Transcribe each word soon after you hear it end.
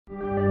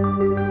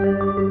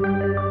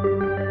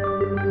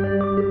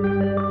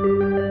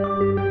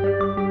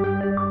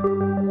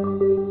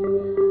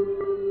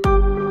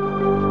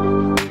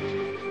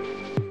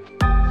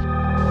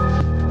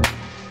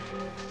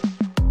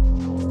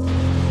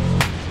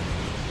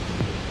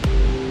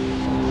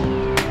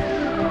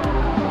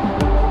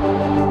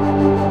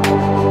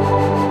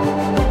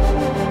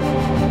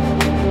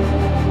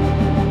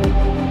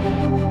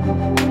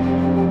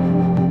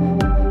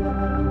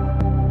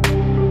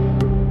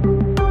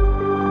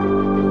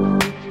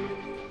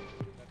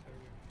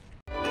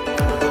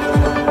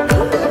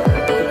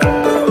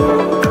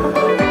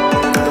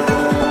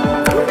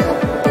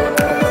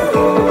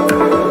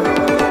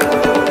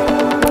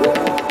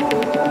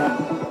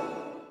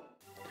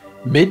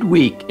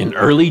Midweek in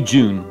early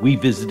June, we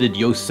visited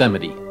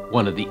Yosemite,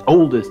 one of the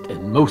oldest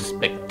and most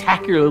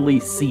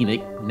spectacularly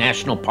scenic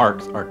national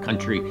parks our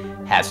country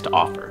has to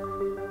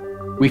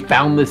offer. We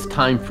found this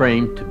time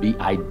frame to be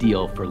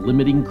ideal for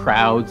limiting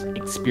crowds,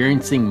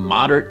 experiencing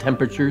moderate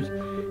temperatures,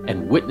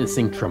 and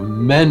witnessing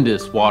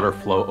tremendous water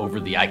flow over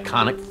the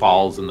iconic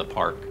falls in the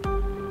park.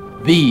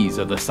 These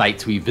are the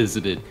sites we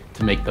visited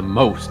to make the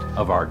most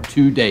of our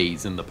 2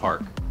 days in the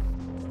park.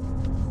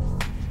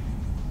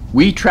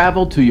 We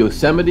traveled to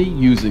Yosemite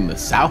using the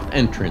south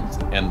entrance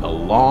and the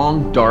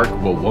long, dark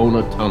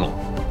Wawona Tunnel.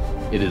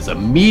 It is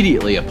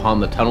immediately upon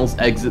the tunnel's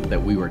exit that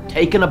we were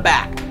taken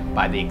aback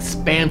by the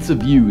expansive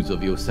views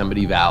of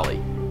Yosemite Valley.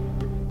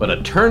 But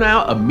a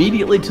turnout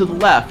immediately to the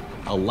left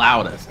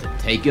allowed us to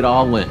take it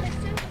all in.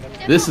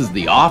 This is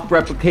the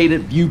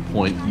oft-replicated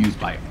viewpoint used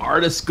by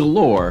artists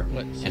galore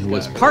and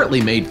was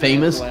partly made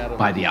famous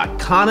by the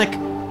iconic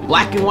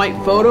black and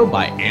white photo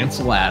by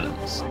Ansel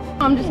Adams.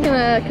 I'm just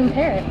gonna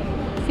compare it.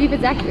 See if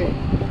it's accurate.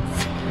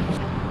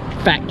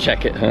 Fact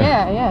check it, huh?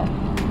 Yeah.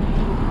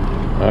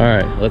 All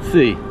right, let's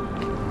see.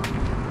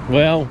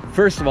 Well,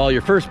 first of all,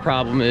 your first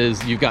problem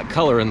is you've got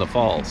color in the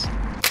falls.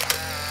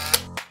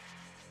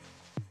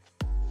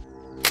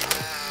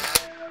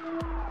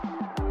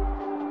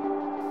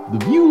 The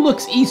view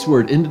looks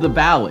eastward into the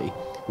valley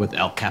with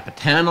El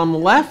Capitan on the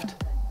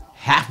left,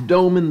 Half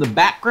Dome in the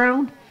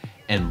background,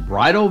 and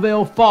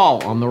Bridalveil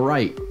Fall on the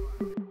right.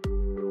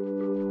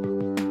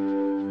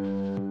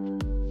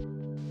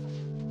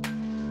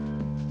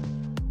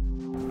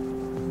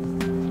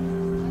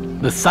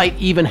 The site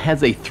even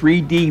has a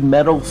 3D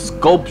metal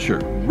sculpture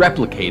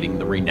replicating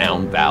the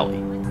renowned valley.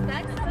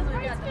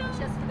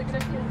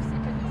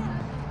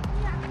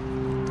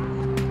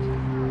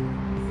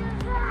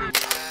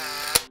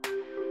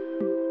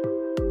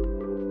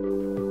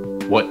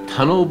 What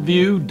tunnel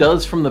view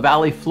does from the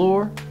valley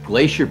floor,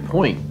 Glacier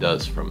Point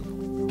does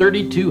from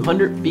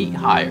 3,200 feet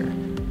higher.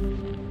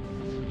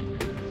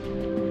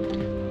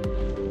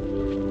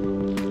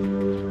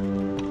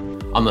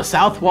 On the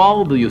south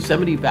wall of the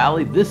Yosemite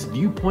Valley, this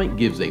viewpoint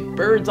gives a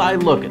bird's eye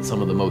look at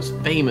some of the most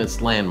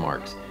famous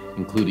landmarks,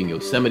 including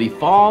Yosemite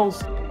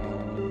Falls,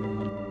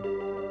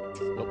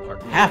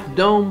 Half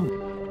Dome,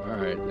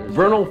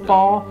 Vernal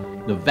Fall,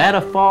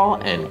 Nevada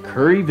Fall, and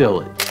Curry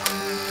Village.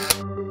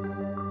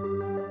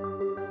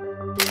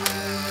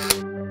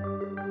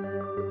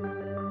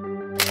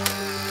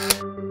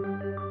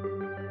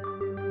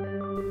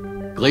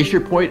 Glacier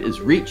Point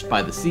is reached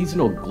by the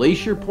seasonal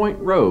Glacier Point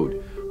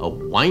Road, a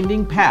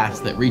winding pass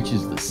that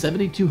reaches the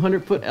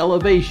 7,200-foot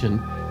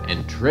elevation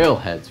and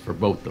trailheads for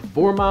both the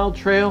 4-mile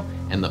trail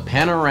and the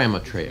Panorama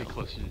Trail.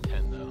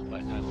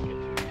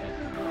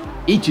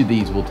 Each of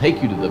these will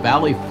take you to the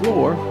valley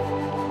floor,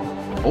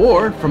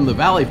 or from the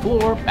valley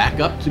floor back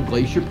up to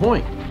Glacier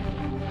Point.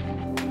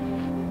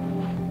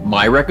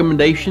 My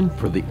recommendation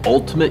for the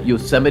ultimate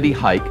Yosemite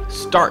hike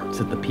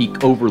starts at the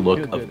peak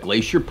overlook of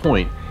Glacier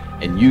Point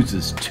and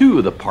uses 2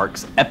 of the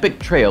park's epic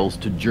trails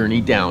to journey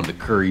down to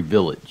Curry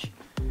Village.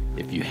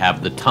 If you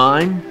have the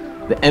time,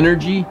 the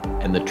energy,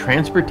 and the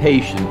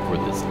transportation for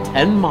this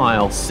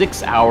 10-mile,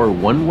 6-hour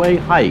one-way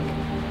hike,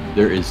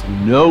 there is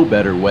no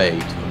better way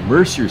to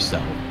immerse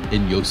yourself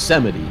in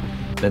Yosemite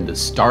than to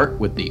start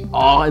with the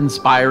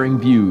awe-inspiring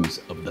views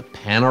of the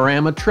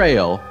Panorama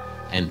Trail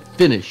and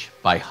finish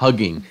by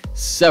hugging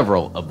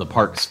several of the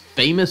park's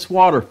famous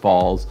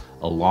waterfalls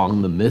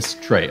along the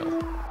Mist Trail.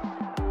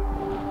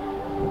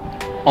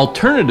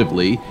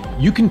 Alternatively,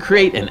 you can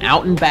create an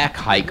out and back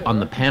hike on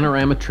the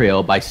Panorama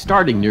Trail by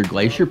starting near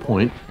Glacier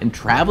Point and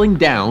traveling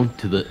down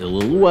to the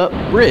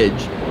Illilouette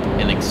Bridge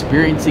and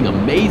experiencing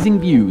amazing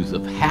views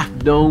of Half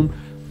Dome,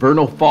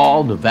 Vernal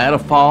Fall, Nevada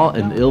Fall,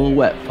 and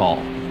Illilouette Fall.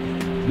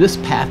 This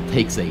path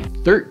takes a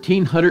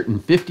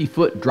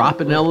 1,350-foot drop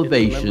in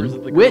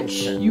elevation,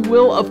 which you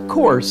will, of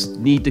course,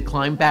 need to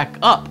climb back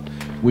up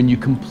when you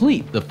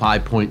complete the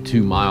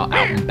 5.2-mile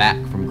out and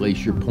back from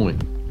Glacier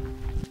Point.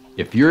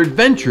 If you're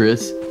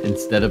adventurous,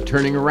 instead of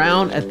turning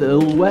around at the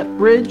Illilouette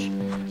Bridge,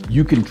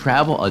 you can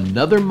travel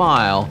another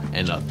mile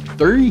and a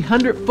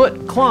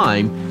 300-foot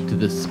climb to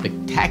the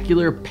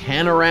spectacular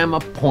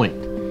Panorama Point,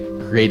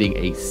 creating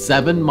a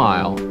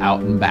 7-mile out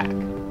and back.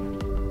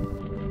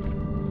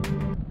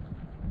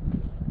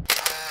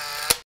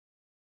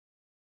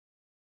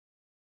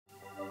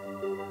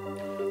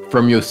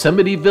 From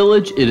Yosemite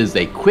Village, it is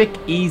a quick,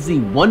 easy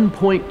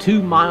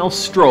 1.2-mile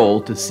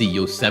stroll to see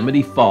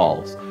Yosemite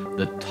Falls,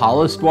 the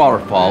tallest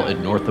waterfall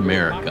in North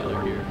America.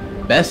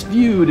 Best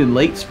viewed in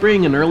late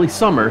spring and early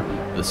summer,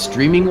 the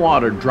streaming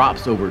water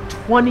drops over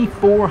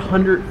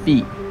 2,400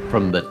 feet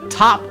from the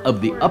top of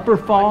the upper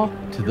fall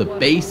to the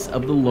base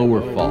of the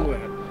lower fall.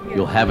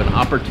 You'll have an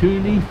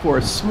opportunity for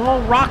a small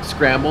rock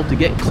scramble to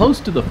get close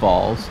to the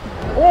falls,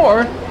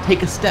 or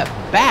take a step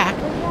back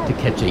to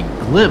catch a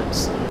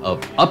glimpse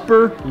of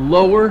upper,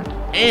 lower,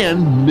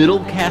 and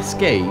middle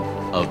cascade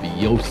of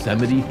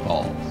Yosemite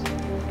Falls.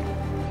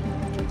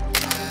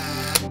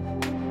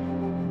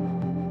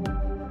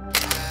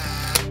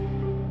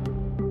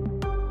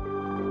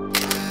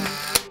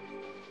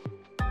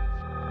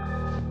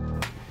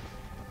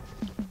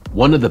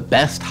 One of the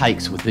best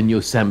hikes within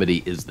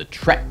Yosemite is the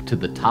trek to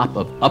the top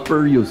of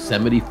Upper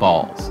Yosemite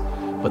Falls.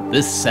 But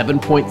this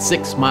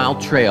 7.6 mile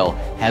trail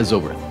has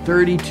over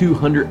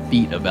 3,200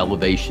 feet of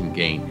elevation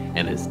gain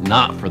and is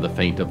not for the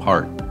faint of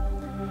heart.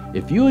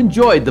 If you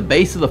enjoyed the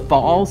base of the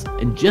falls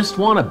and just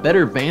want a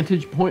better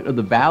vantage point of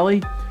the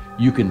valley,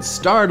 you can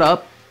start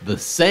up the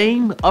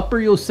same Upper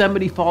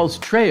Yosemite Falls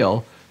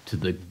trail to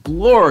the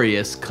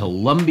glorious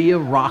Columbia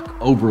Rock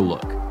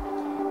Overlook.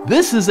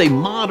 This is a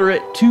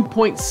moderate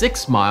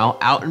 2.6 mile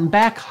out and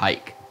back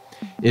hike.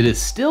 It is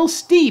still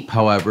steep,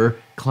 however,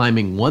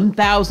 climbing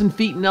 1,000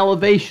 feet in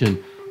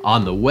elevation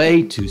on the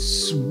way to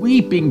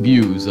sweeping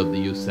views of the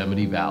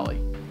Yosemite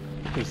Valley.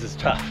 This is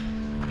tough.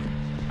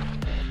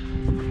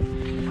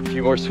 A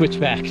few more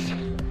switchbacks.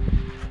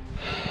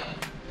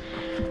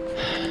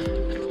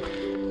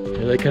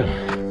 Here they come.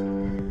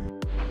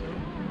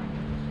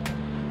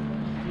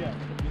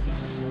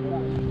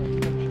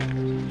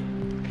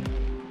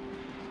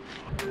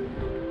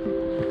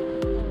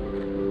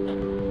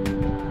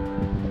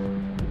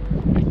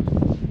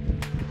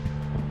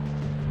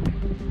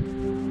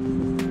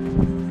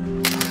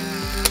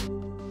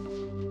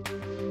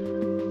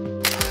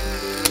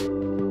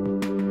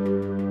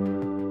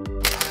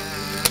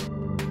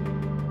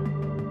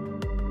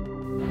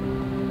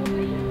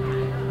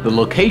 The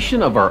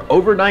location of our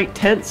overnight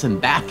tents and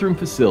bathroom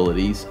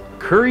facilities,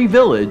 Curry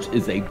Village,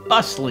 is a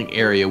bustling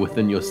area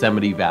within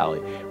Yosemite Valley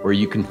where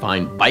you can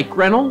find bike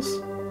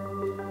rentals,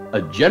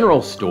 a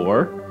general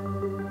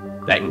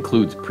store that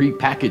includes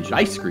pre-packaged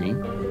ice cream,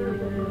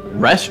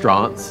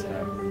 restaurants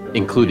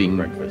including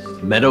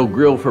Meadow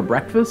Grill for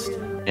breakfast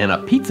and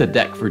a pizza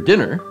deck for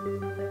dinner.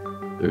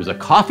 There's a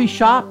coffee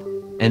shop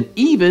and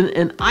even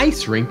an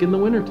ice rink in the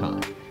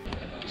wintertime.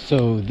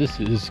 So this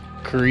is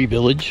Curry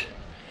Village.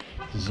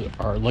 This is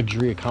our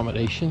luxury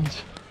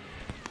accommodations.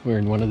 We're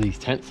in one of these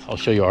tents. I'll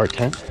show you our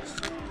tent.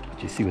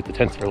 You see what the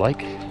tents are like.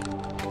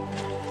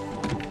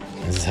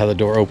 This is how the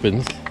door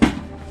opens.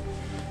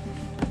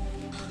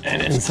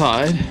 And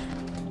inside,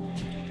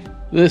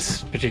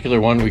 this particular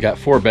one, we got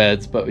 4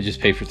 beds, but we just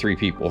paid for 3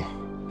 people.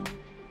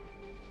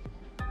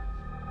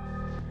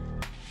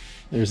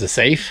 There's a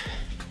safe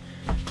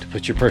to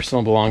put your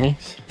personal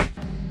belongings.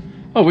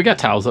 Oh, we got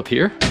towels up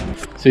here,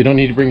 so you don't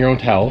need to bring your own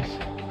towels.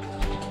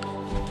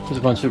 There's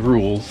a bunch of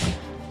rules.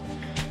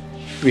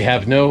 We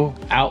have no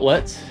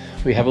outlets.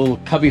 We have a little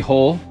cubby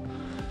hole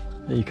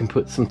that you can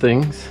put some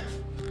things.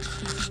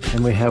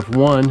 And we have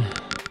one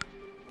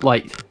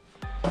light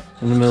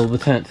in the middle of the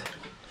tent.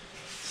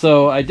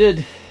 So I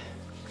did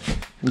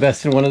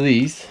invest in one of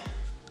these.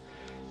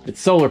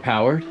 It's solar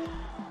powered,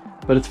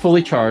 but it's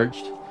fully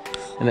charged.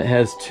 And it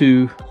has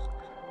 2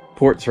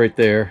 ports right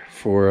there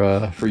for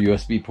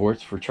USB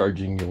ports for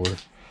charging your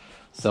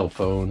cell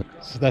phone.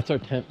 So that's our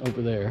tent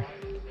over there.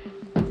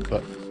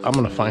 But I'm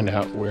gonna find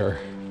out where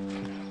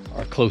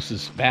our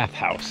closest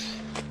bathhouse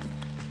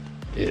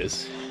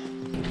is.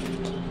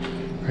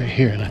 Right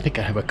here, and I think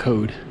I have a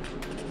code.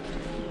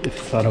 If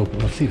it's not open,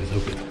 let's see if it's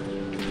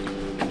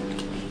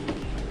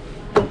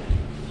open.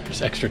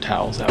 There's extra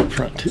towels out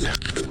front too.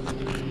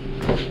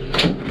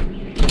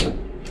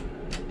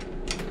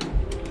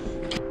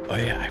 Oh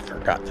yeah, I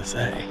forgot to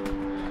say.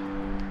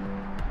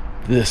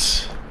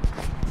 This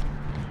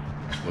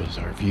was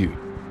our view.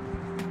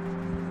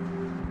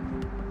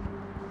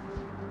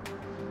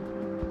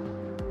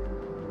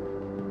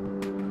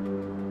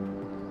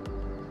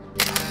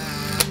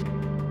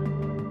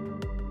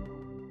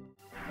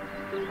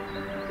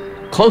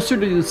 Closer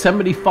to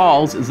Yosemite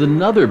Falls is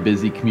another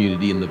busy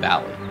community in the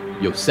valley,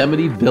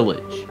 Yosemite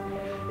Village.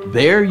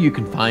 There you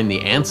can find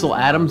the Ansel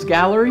Adams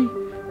Gallery,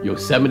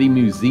 Yosemite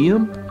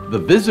Museum, the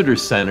Visitor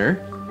Center.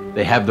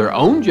 They have their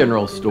own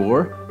general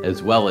store,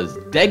 as well as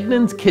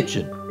Degnan's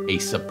Kitchen, a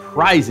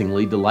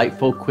surprisingly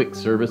delightful quick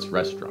service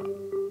restaurant.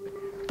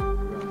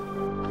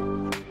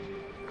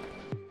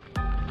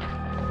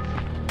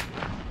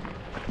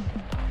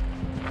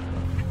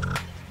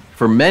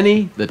 For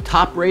many, the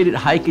top-rated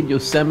hike in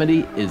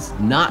Yosemite is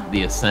not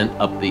the ascent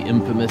up the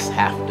infamous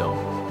Half Dome.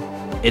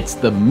 It's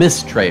the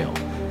Mist Trail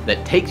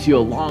that takes you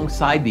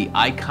alongside the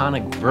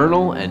iconic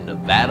Vernal and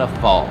Nevada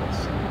Falls.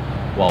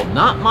 While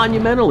not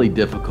monumentally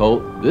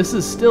difficult, this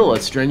is still a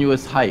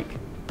strenuous hike.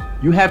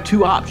 You have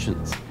 2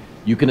 options.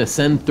 You can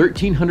ascend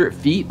 1,300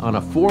 feet on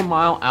a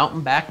 4-mile out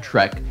and back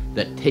trek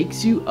that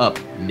takes you up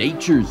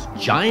nature's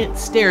giant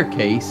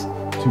staircase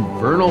to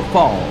Vernal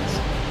Falls,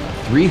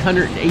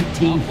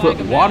 318-foot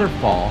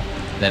waterfall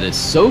that is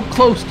so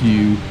close to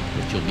you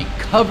that you'll be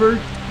covered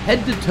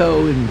head to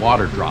toe in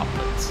water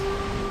droplets.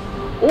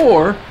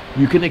 Or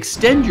you can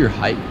extend your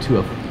hike to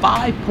a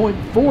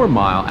 5.4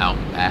 mile out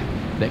and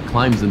back that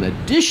climbs an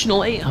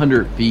additional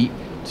 800 feet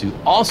to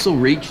also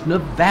reach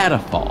Nevada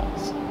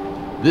Falls.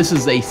 This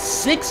is a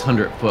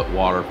 600-foot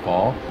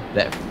waterfall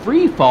that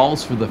free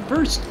falls for the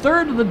first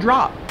third of the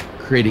drop,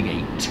 creating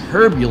a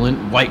turbulent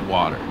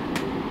whitewater.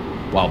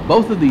 While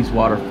both of these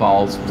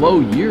waterfalls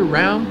flow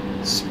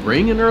year-round,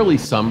 spring and early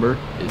summer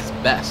is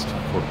best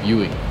for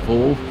viewing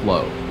full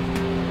flow.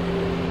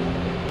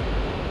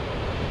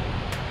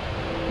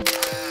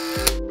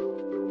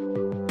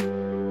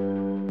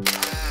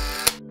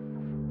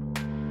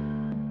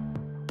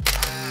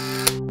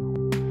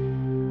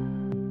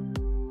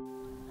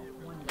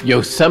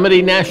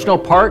 Yosemite National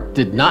Park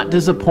did not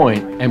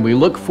disappoint, and we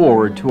look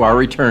forward to our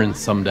return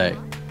someday.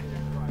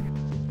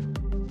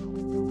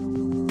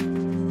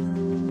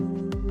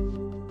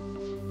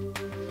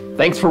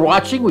 Thanks for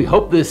watching. We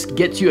hope this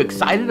gets you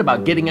excited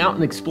about getting out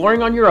and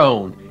exploring on your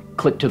own.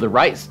 Click to the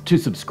right to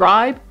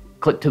subscribe.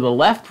 Click to the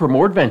left for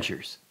more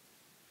adventures.